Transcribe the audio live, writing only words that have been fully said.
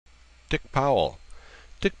Dick Powell.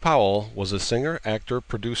 Dick Powell was a singer, actor,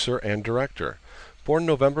 producer, and director. Born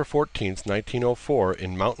November 14, 1904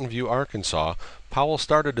 in Mountain View, Arkansas, Powell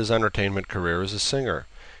started his entertainment career as a singer.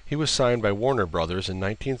 He was signed by Warner Brothers in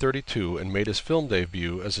 1932 and made his film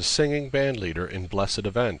debut as a singing bandleader in Blessed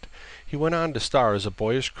Event. He went on to star as a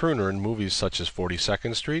boyish crooner in movies such as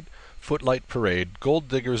 42nd Street, Footlight Parade, Gold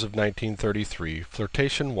Diggers of 1933,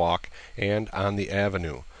 Flirtation Walk, and On the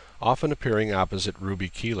Avenue, often appearing opposite Ruby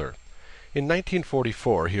Keeler. In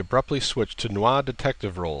 1944, he abruptly switched to noir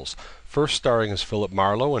detective roles, first starring as Philip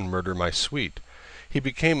Marlowe in Murder My Sweet. He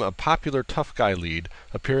became a popular tough guy lead,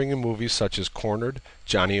 appearing in movies such as Cornered,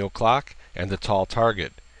 Johnny O'Clock, and The Tall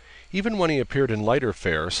Target. Even when he appeared in lighter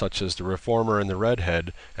fare, such as The Reformer and the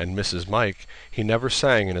Redhead and Mrs. Mike, he never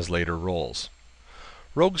sang in his later roles.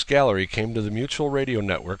 Rogues Gallery came to the Mutual Radio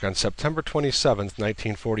Network on September 27,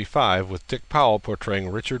 1945, with Dick Powell portraying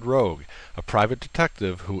Richard Rogue, a private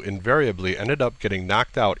detective who invariably ended up getting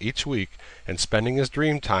knocked out each week and spending his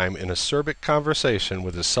dream time in acerbic conversation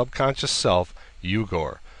with his subconscious self,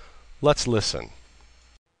 Igor. Let's listen.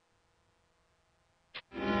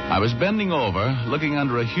 I was bending over, looking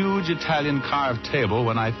under a huge Italian carved table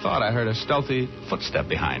when I thought I heard a stealthy footstep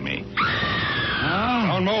behind me.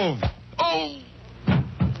 Don't move. Oh!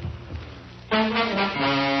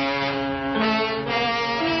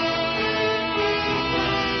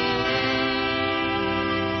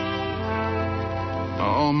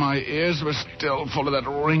 Oh, my ears were still full of that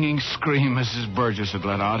ringing scream Mrs. Burgess had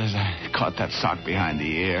let out as I caught that sock behind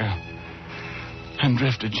the ear and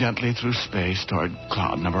drifted gently through space toward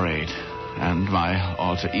cloud number 8 and my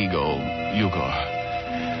alter ego, Igor.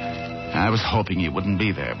 I was hoping he wouldn't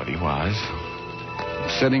be there, but he was.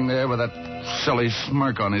 Sitting there with that silly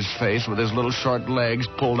smirk on his face with his little short legs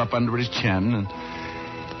pulled up under his chin and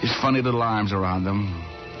his funny little arms around them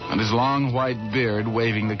and his long white beard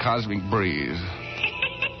waving the cosmic breeze.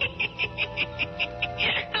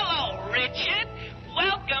 Hello, Richard.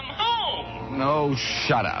 Welcome home. No,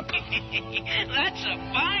 shut up. That's a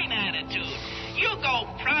fine attitude. You go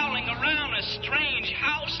prowling around a strange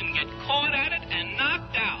house and get caught at it and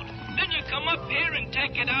knocked out. Then you come up here and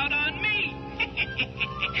take it out on me.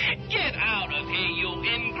 Get out of here, you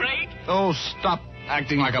ingrate. Oh, stop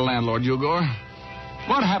acting like a landlord, Igor.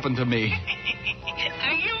 What happened to me?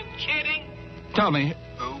 Are you kidding? Tell me,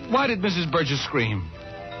 why did Mrs. Burgess scream?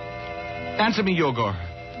 Answer me, Igor.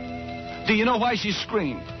 Do you know why she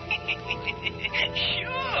screamed?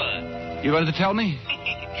 Sure. You going to tell me?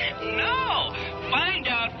 No, find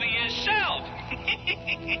out for yourself.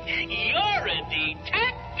 You're a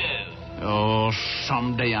detective. Oh,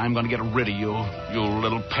 someday I'm going to get rid of you, you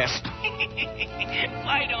little pest.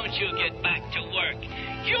 Why don't you get back to work?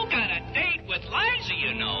 You got a date with Liza,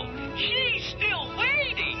 you know. She's still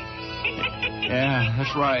waiting. Yeah,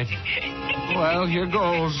 that's right. Well, here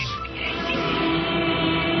goes.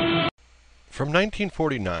 From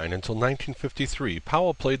 1949 until 1953,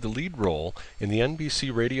 Powell played the lead role in the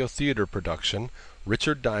NBC Radio Theater production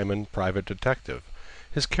Richard Diamond, Private Detective.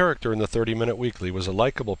 His character in the 30-minute weekly was a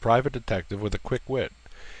likable private detective with a quick wit.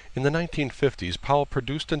 In the 1950s, Powell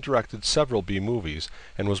produced and directed several B-movies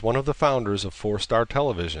and was one of the founders of 4-Star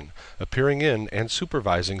Television, appearing in and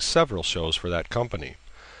supervising several shows for that company.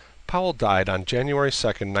 Powell died on January 2,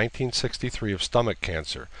 1963 of stomach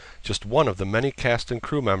cancer, just one of the many cast and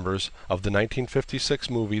crew members of the 1956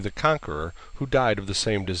 movie The Conqueror who died of the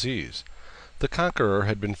same disease. The Conqueror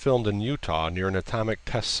had been filmed in Utah near an atomic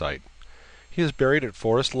test site. He is buried at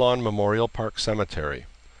Forest Lawn Memorial Park Cemetery.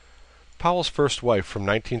 Powell's first wife from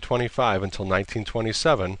 1925 until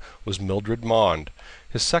 1927 was Mildred Maund.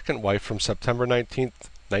 His second wife from September 19,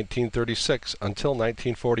 1936 until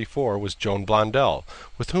 1944 was Joan Blondell,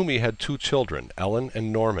 with whom he had 2 children, Ellen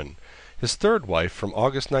and Norman. His third wife from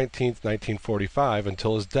August 19, 1945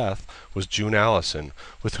 until his death was June Allison,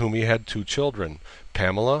 with whom he had 2 children,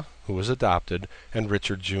 Pamela, who was adopted, and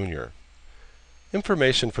Richard Jr.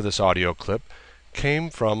 Information for this audio clip came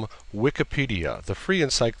from Wikipedia, the free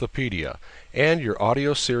encyclopedia, and your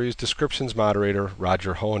audio series descriptions moderator,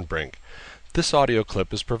 Roger Hohenbrink. This audio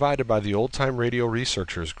clip is provided by the Old Time Radio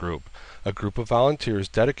Researchers Group, a group of volunteers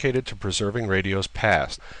dedicated to preserving radio's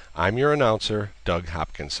past. I'm your announcer, Doug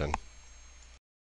Hopkinson.